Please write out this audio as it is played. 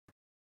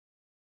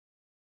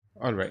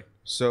All right.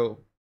 So,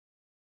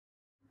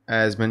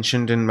 as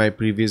mentioned in my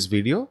previous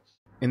video,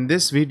 in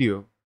this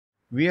video,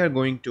 we are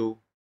going to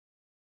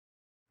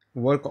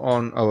work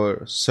on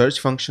our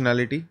search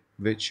functionality,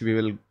 which we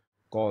will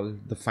call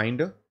the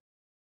Finder.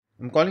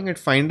 I'm calling it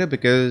Finder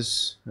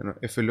because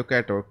if you look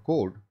at our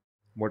code,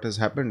 what has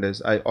happened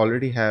is I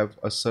already have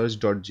a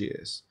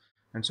search.js,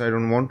 and so I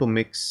don't want to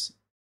mix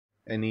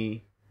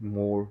any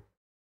more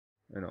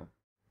you know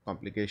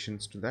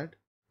complications to that.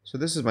 So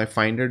this is my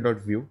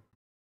Finder.view.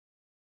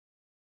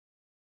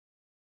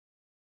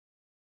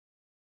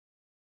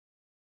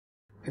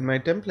 In my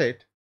template,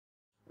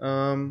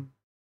 um,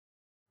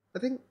 I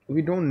think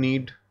we don't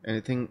need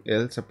anything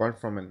else apart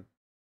from a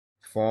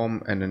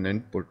form and an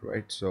input,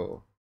 right?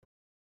 So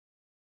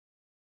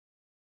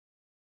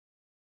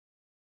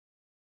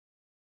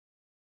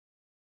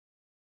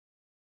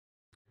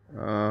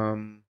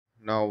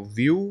now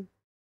view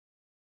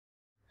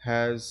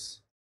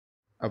has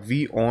a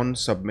v on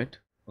submit,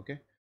 okay?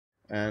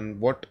 And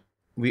what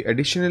we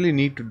additionally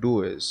need to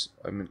do is,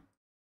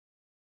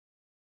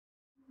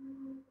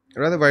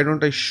 rather, why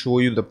don't I show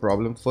you the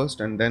problem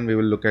first and then we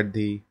will look at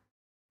the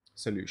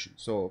solution.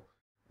 So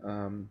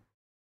um,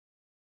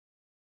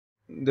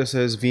 this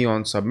is v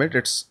on submit.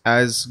 It's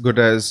as good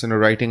as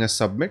writing a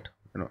submit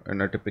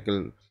in a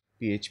typical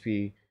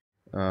PHP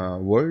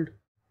world.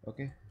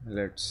 Okay,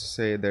 let's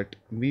say that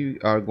we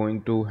are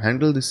going to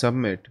handle the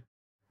submit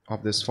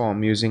of this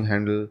form using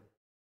handle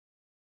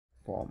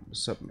form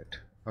submit.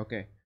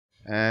 Okay,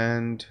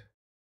 and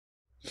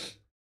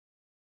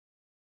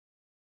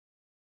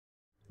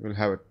we'll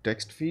have a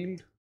text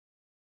field,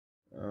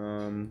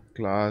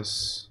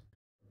 class,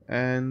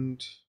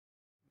 and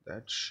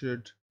that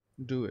should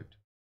do it,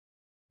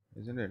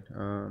 isn't it?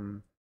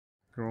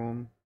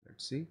 Chrome,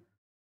 let's see.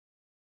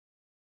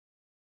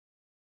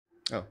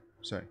 Oh,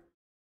 sorry,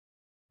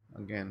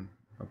 again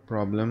a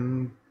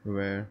problem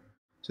where,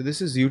 so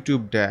this is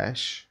YouTube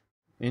dash.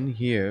 In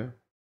here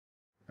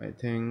I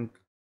think,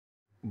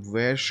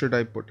 where should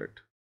I put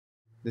it?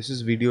 This is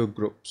video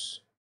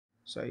groups,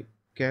 so I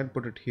can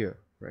put it here,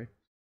 right?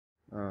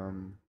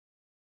 um,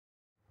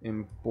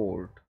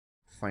 Import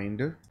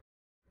finder,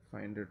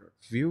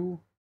 finder.view.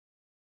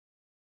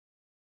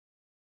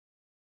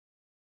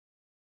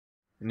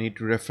 I need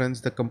to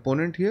reference the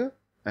component here,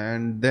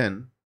 and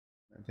then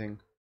I think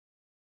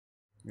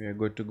we are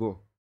good to go.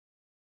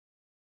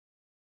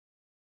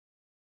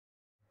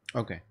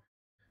 Okay.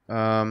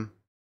 um,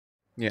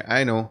 yeah,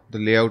 I know the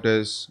layout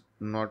is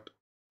not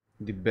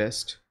the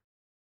best,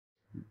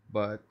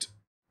 but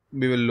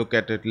we will look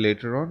at it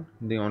later on.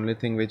 The only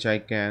thing which I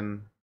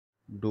can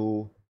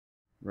do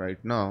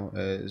right now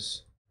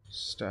is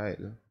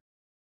style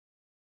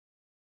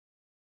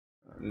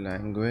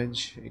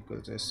language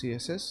equals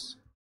scss.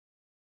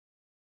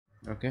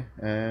 Okay,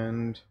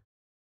 and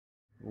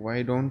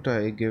why don't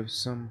I give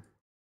some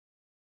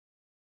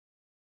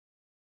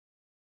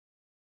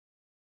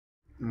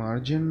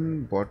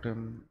margin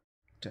bottom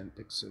 10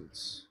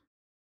 pixels?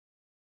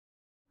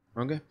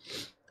 Okay,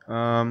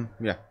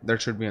 yeah,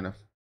 that should be enough.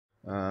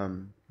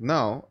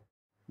 Now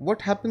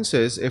what happens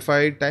is, if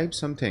I type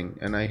something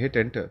and I hit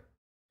enter,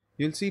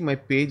 you'll see my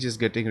page is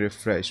getting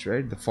refreshed,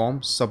 right? The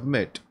form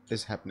submit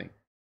is happening.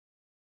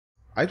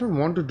 I don't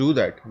want to do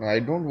that. I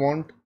don't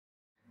want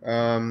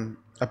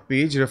a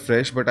page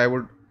refresh, but I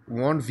would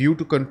want view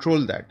to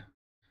control that,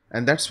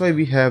 and that's why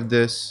we have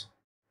this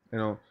you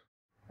know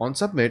on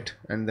submit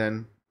and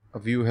then a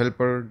view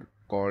helper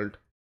called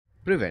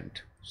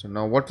prevent. So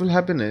now what will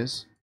happen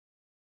is,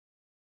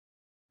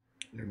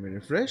 let me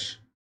refresh.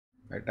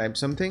 I type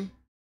something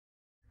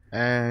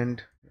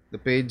and the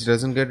page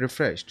doesn't get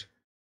refreshed.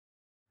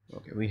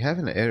 Okay, we have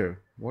an error.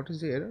 What is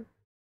the error?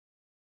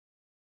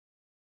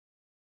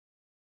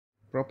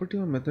 Property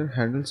or method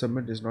handle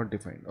submit is not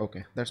defined.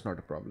 Okay, that's not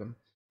a problem.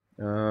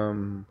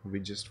 We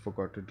just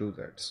forgot to do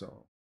that.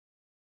 So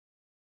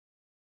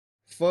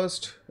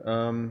first,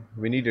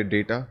 we need a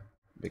data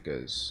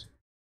because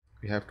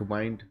we have to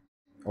bind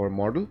our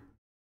model.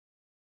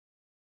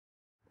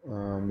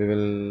 We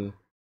will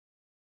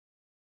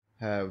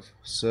have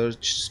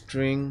search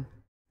string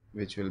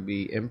which will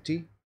be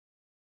empty,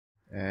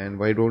 and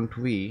why don't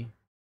we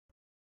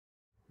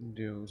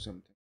do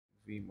something?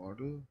 V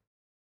model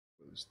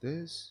is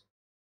this.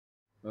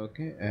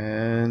 Okay,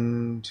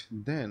 and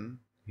then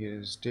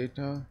here's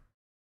data.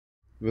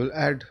 We'll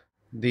add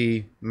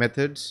the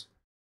methods,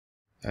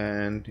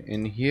 and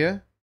in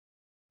here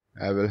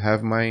I will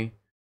have my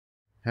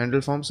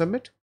handle form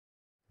submit.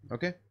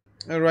 Okay,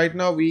 right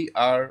now we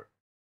are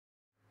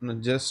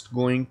just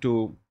going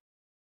to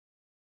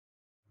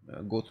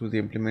go through the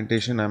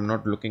implementation. I'm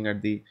not looking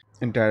at the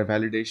entire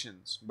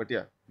validations, but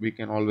yeah, we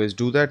can always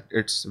do that.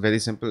 It's very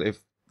simple. If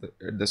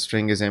the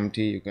string is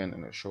empty, you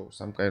can show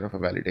some kind of a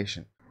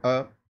validation.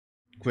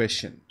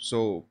 Question: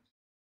 so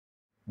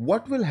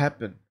what will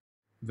happen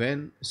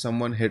when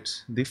someone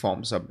hits the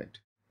form submit,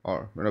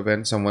 or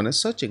when someone is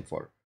searching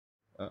for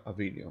a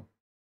video?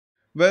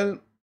 Well,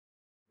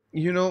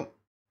 you know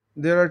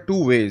there are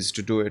two ways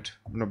to do it.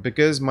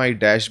 Because my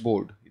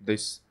dashboard,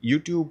 this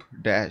YouTube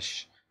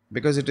dash,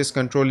 because it is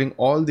controlling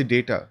all the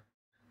data.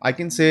 I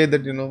can say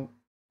that,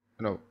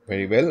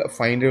 very well, a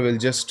Finder will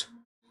just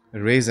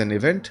raise an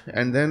event,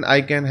 and then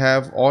I can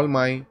have all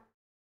my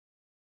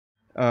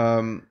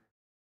um,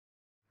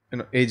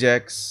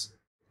 Ajax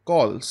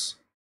calls,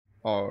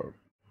 or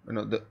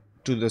the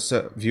to the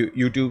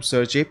YouTube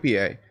search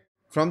API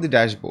from the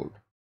dashboard.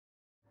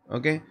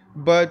 Okay,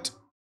 but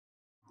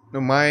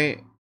my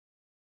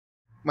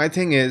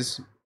thing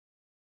is,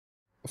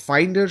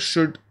 Finder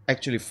should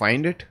actually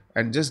find it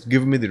and just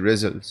give me the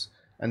results.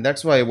 And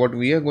that's why what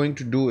we are going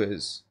to do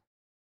is,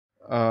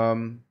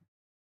 um,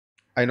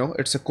 I know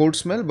it's a code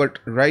smell, but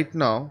right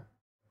now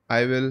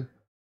I will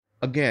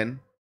again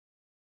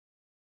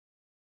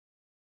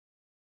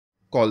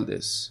call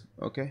this.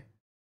 Okay,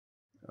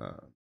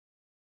 uh,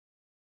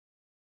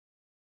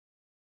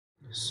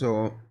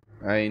 so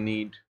I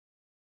need,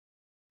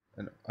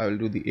 and I will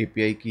do the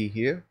API key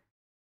here.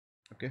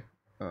 Okay,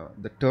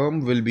 the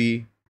term will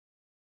be,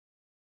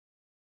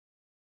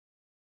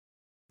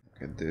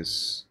 okay,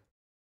 this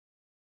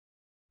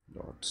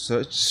dot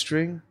search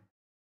string.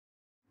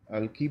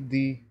 I'll keep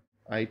the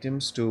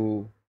items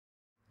to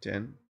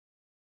 10.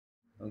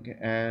 Okay,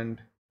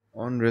 and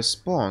on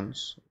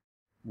response,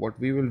 what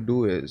we will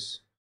do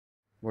is,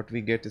 what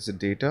we get is a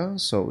data,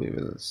 so we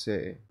will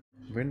say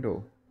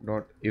window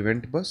dot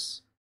event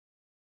bus.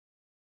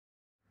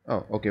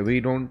 Oh, okay, we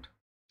don't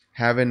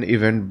have an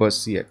event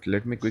bus yet.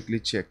 Let me quickly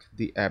check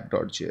the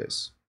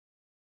app.js.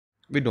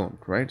 We don't,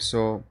 right?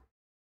 So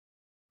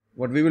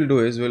what we will do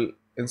is, we'll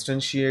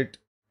instantiate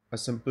a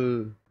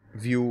simple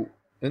view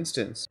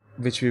instance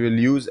which we will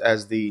use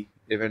as the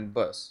event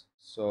bus.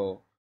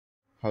 So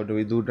how do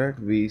we do that?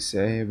 We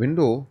say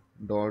window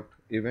dot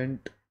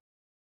event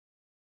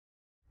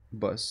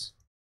bus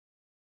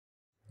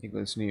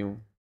equals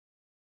new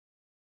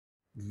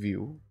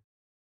view,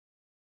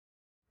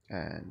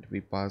 and we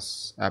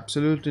pass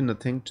absolutely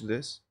nothing to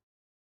this.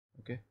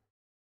 Okay,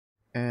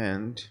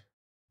 and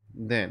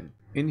then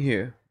in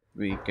here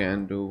we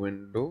can do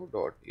window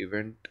dot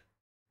event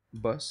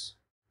bus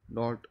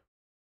dot,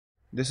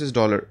 this is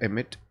dollar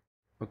emit.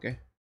 Okay,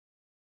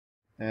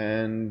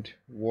 and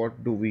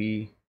what do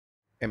we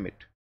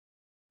emit?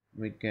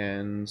 We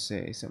can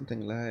say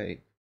something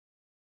like,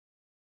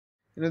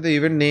 the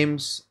event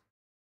names,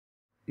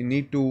 you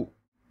need to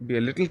be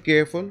a little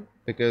careful,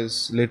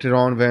 because later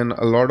on when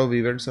a lot of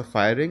events are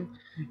firing,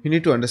 you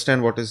need to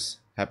understand what is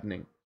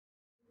happening.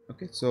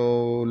 Okay,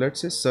 so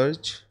let's say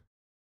search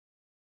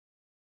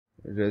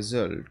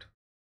result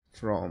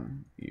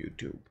from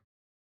YouTube,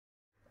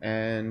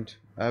 and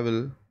I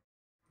will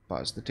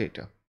pass the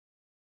data.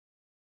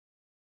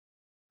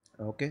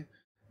 Okay,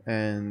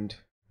 and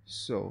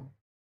so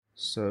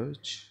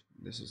search,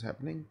 this is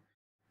happening,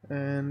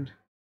 and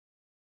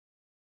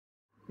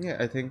yeah,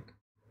 I think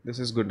this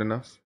is good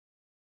enough.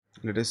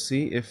 Let us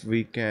see if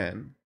we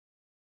can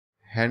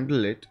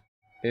handle it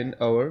in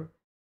our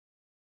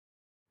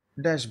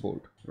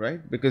dashboard,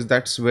 right? Because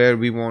that's where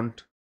we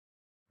want,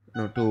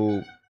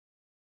 to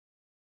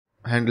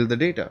handle the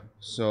data.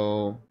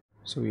 So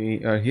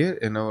we are here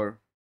in our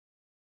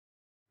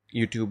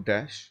YouTube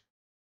dash.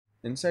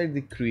 Inside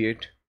the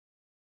create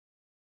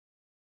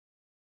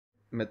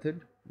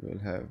method, we'll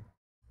have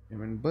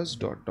event bus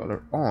dot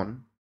dollar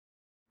on.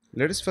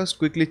 Let us first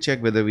quickly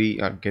check whether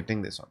we are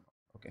getting this or not.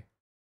 Okay,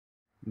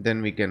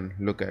 then we can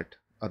look at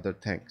other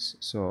things.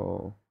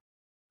 So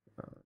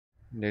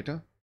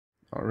data,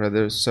 or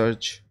rather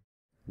search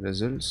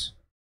results,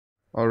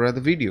 or rather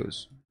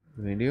videos.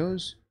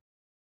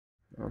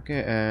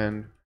 Okay,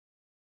 and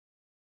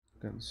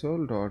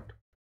console dot.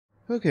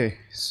 Okay,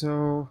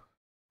 so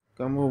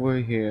come over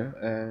here,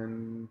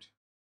 and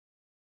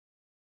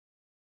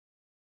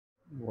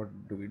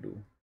what do we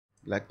do?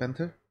 Black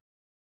Panther.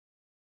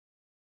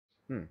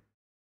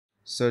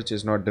 Search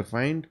is not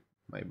defined,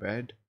 my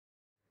bad.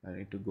 I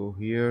need to go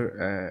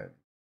here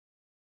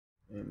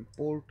and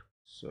import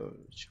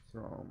search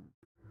from,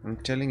 I'm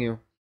telling you,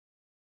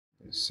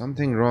 there's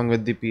something wrong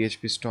with the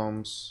PHP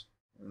storms,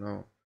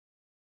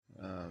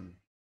 um,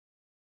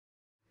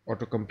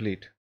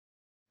 autocomplete.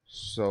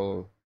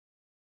 So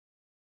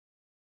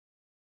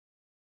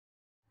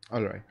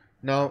all right,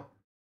 now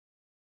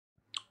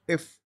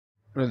if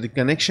the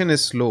connection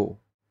is slow,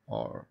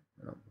 or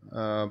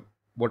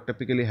what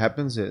typically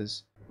happens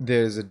is,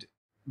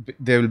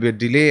 there will be a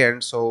delay,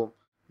 and so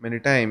many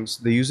times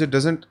the user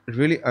doesn't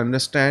really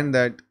understand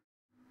that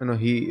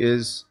he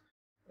is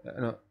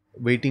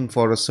waiting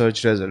for a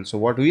search result. So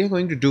what we are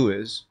going to do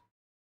is,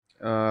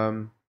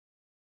 um,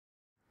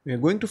 we are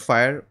going to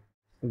fire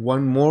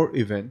one more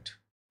event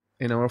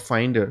in our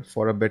Finder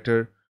for a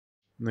better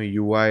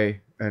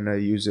UI and a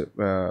user,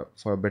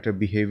 for a better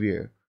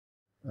behavior.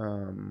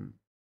 um,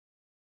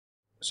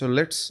 so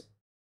let's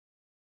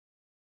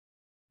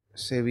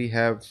say we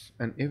have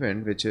an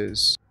event which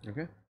is,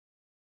 okay,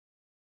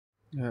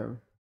 uh,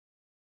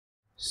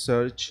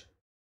 search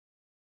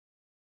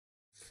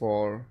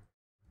for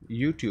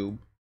YouTube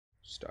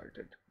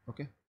started.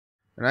 Okay,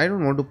 and I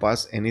don't want to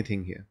pass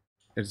anything here,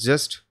 it's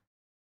just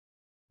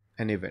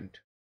an event.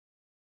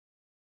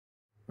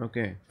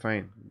 Okay,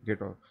 fine.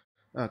 Get off.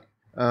 Okay.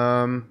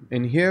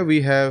 In here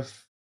we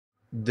have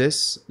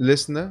this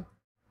listener.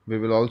 We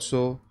will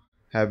also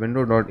have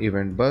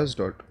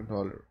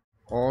window.eventBuzz.dollar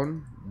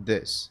on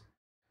this.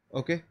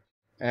 Okay,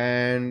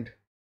 and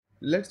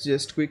let's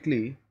just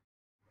quickly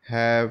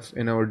have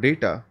in our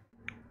data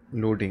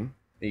loading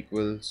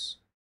equals.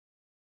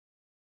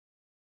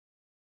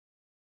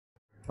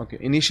 Okay,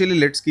 initially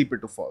let's keep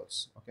it to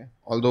false. Okay,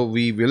 although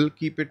we will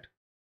keep it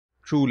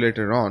true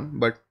later on,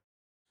 but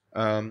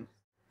um,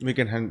 we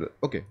can handle.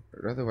 Okay,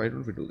 rather why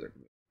don't we do that?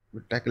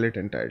 We tackle it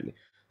entirely.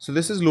 So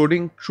this is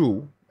loading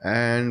true,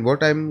 and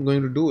what I'm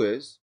going to do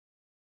is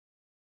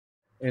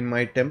in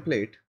my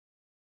template.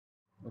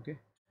 Okay,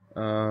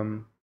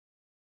 um,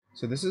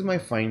 so this is my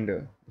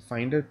finder. The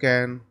finder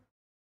can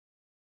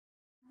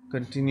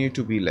continue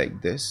to be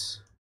like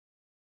this.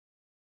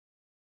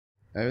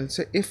 I will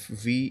say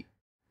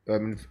I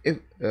mean,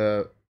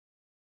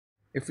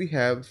 if we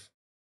have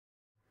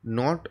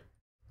not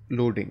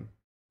loading,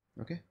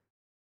 okay,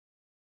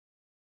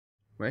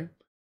 right?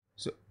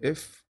 So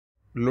if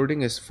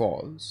loading is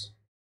false,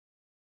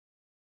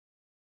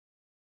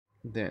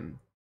 then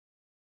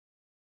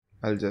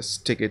I'll just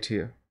stick it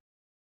here.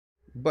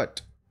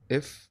 But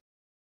if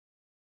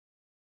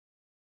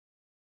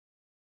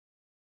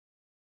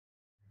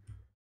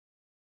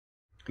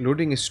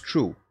loading is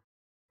true,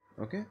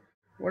 okay,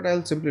 what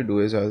I'll simply do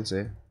is I'll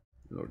say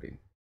loading.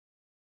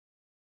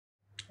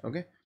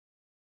 Okay,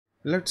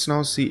 let's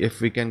now see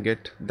if we can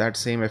get that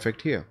same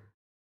effect here,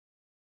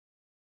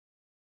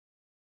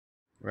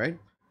 right?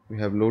 We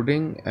have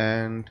loading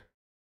and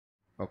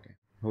okay,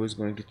 who is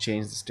going to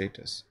change the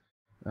status?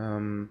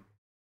 um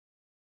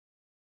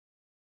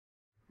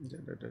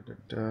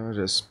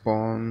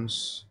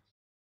Response.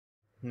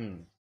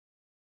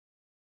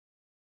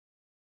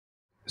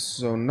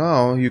 So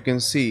now you can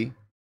see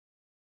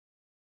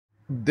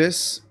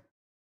this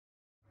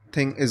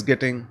thing is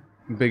getting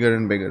bigger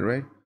and bigger,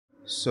 right?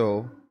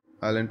 So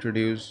I'll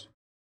introduce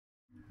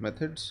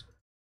methods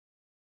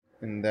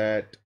in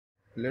that.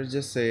 Let's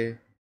just say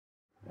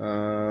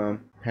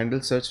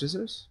handle search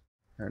results,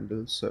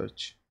 handle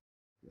search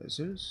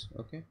results.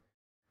 Okay,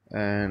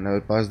 and I'll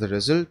pass the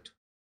result.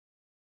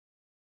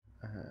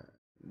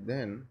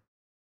 Then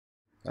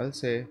I'll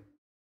say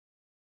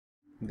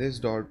this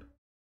dot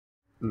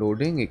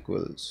loading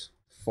equals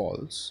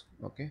false.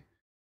 Okay,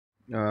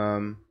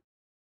 um,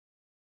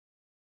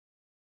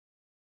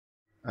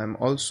 I'm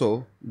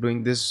also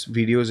doing this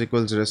videos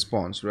equals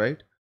response,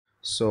 right?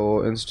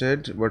 So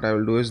instead what I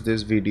will do is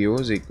this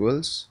videos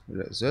equals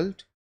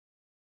result.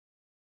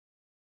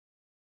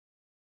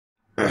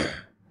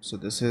 So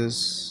this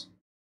is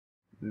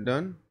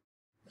done,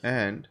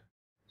 and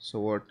so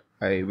what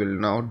I will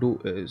now do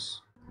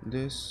is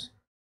this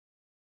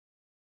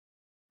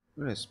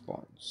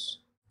response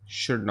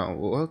should now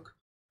work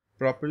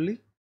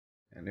properly,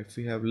 and if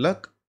we have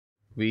luck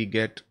we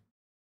get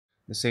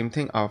the same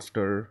thing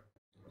after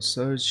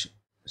search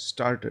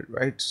started,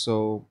 right?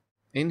 So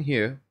in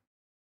here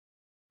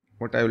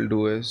what I will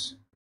do is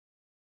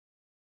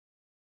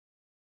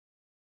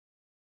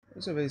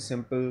it's a very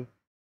simple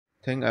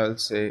thing. I'll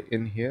say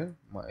in here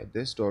my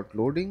this dot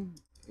loading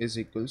is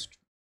equals to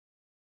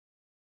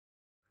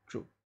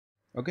true.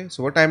 Okay,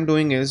 so what I'm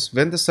doing is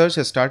when the search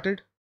has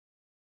started,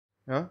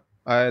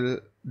 I'll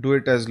do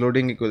it as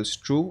loading equals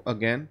true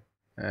again,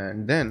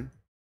 and then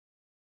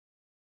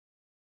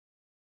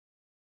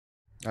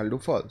I'll do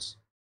false.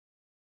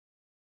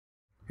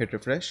 Hit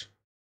refresh.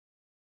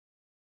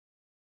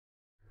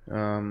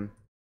 um,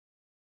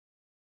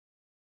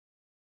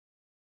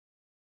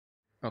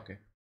 okay,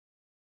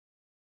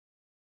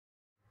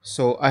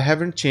 so I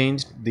haven't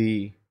changed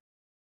the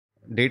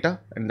data,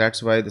 and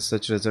that's why the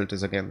search result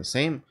is again the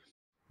same,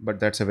 but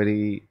that's a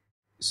very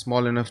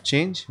small enough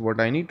change. What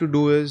I need to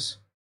do is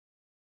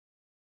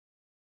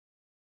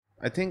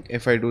I think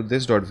if I do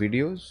this dot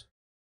videos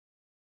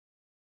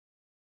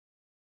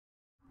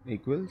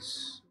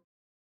equals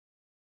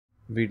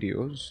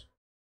videos,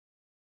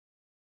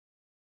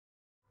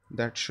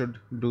 that should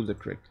do the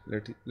trick.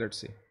 Let's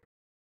see.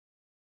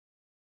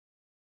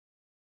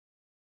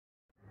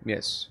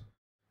 Yes,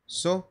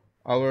 so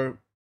our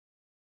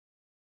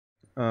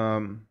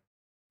um,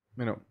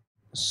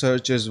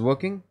 search is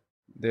working.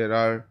 There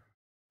are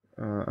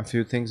a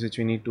few things which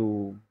we need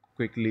to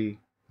quickly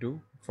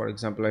do. For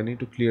example, I need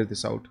to clear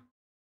this out.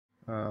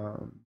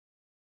 um,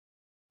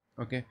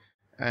 okay,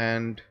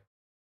 and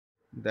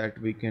that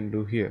we can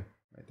do here,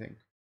 I think.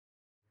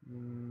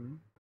 Mm,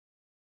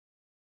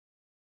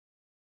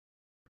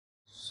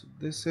 so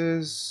this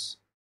is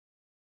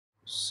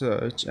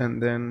search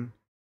and then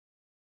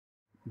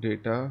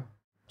data.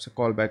 It's a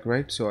callback,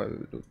 right? So I'll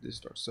do this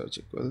dot search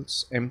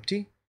equals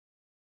empty,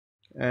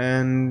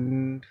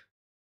 and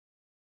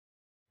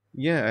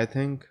yeah, I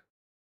think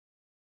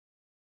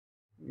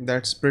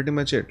that's pretty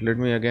much it. Let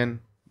me again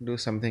do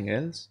something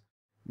else.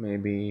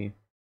 Maybe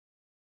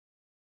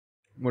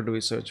what do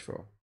we search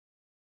for?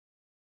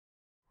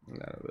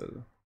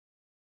 Laravel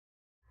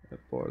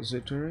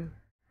repository.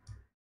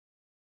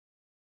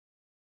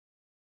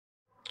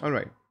 All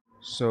right,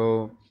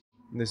 so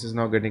This is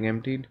now getting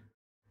emptied,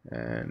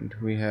 and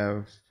we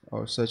have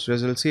our search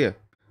results here.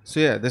 So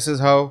yeah, this is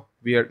how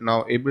we are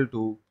now able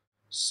to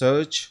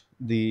search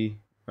the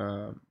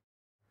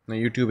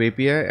YouTube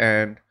API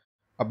and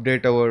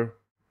update our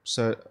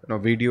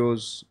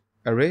videos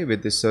array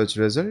with this search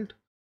result.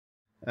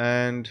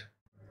 And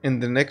in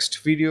the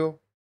next video,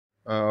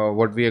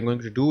 what we are going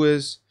to do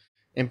is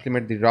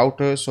implement the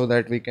router so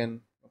that we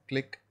can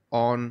click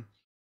on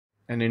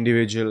an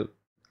individual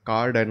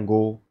card and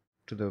go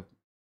to the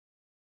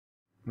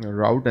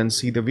route and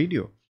see the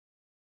video.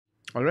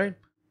 All right,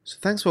 so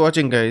thanks for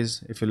watching,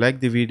 guys. If you like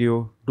the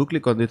video, do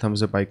click on the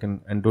thumbs up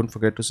icon and don't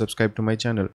forget to subscribe to my channel.